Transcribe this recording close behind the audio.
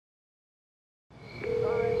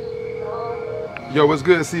Yo, what's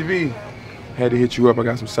good, CV? Had to hit you up. I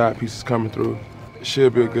got some side pieces coming through. It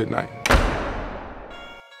should be a good night.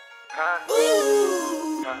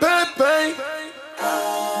 Bang, bang.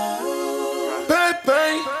 Bang,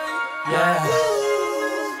 bang. Yeah.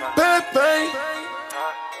 Bang, bang.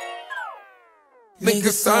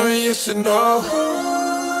 Nigga, sorry, you should know.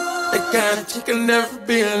 That kind of chick can never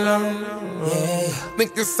be alone.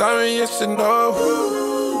 Nigga, sorry, you should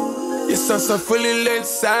know. You're so fully lit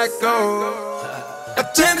psycho. I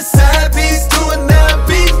turn the side piece to a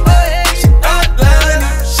 9-piece. She outline,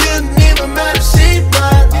 shouldn't even matter, she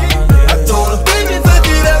mine. I told her, baby, fuck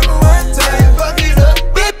it up one time. Fuck it up,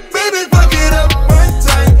 baby, fuck it up one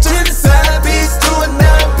time. Turn the side piece to a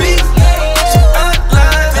 9-piece. She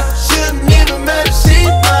outline, shouldn't even matter, she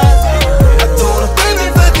mine. I told her, baby,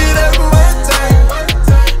 fuck it up one time.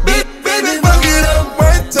 Baby, fuck it up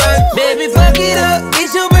one time. Baby, fuck it up.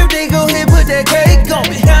 It's your birthday, go ahead, put that cake on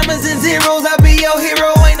me. Commas and zeros, I'll be your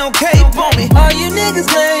hero, ain't no cape on me. All you niggas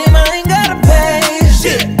claim I ain't gotta pay.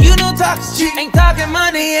 Shit, you don't talk shit, ain't talking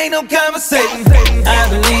money, ain't no conversation.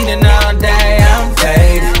 I've been leaning all day, I'm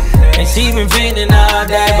faded. And she been feeling all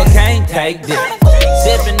day, but can't take this.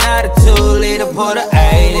 Sipping out a 2-liter, put a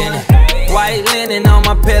 8 in it. White linen on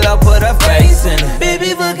my pillow, put her face in it.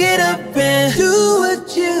 Baby, fuck it up and do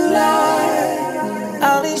what you like.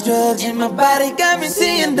 All these drugs in my body got me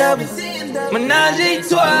seeing double. Menage a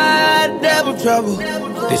trois, double trouble.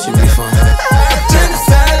 This should be fun. Turn the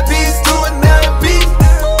side piece to a 9-piece.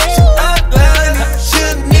 She outline,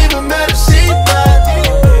 shouldn't even matter, she mine.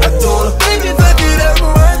 I told her, baby, fuck it up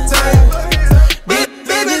one time.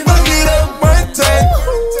 Baby, fuck it up one time.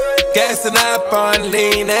 Gassing up on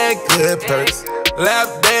lean and good purse. Lap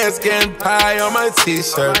dance, getting pie on my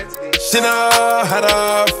t-shirt. She know how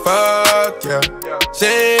to fuck, yeah. She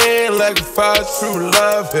ain't looking for true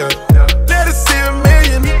love here. Let her see a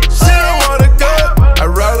million, she don't wanna go. I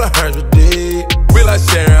roll 100 deep, we like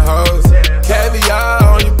sharing hoes. Caviar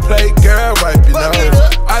on your plate, girl, wipe your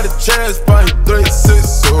nose. Out of transport, you 3-6,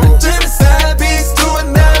 so turn the side piece to a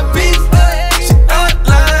 9-piece. She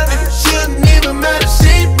outline, shouldn't even matter,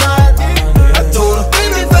 she mine. I told her,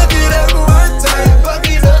 baby, fuck it up one time. Fuck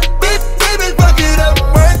it up, baby, fuck it up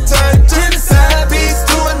one time. Turn the side piece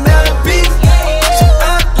to a 9-piece. She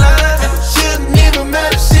outline, shouldn't even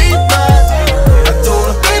matter, she mine. I told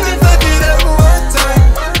her, baby, fuck it up one time.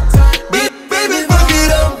 Baby, fuck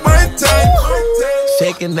it up one time. She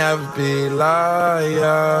can never be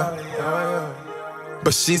loyal,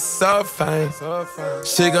 but she's so fine.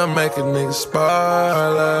 She gon' make a nigga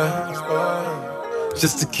spoiler,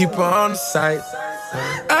 just to keep her on the site.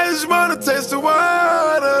 I just wanna taste the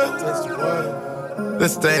water.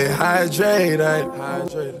 Let's stay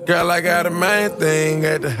hydrated. Girl, I got a main thing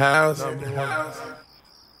at the house.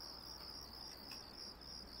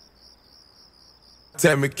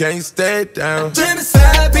 Tell me, can you stay down? Turn the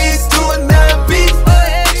side piece to a 9-piece.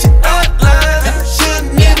 She outline,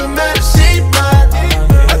 shouldn't even matter, she mine.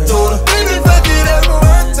 I told her, baby, fuck it up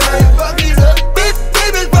one time. Fuck it up,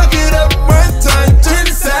 baby, fuck it up one time. Turn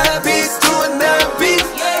the side piece to a 9-piece.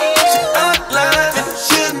 She outline,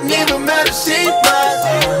 shouldn't even matter, she mine.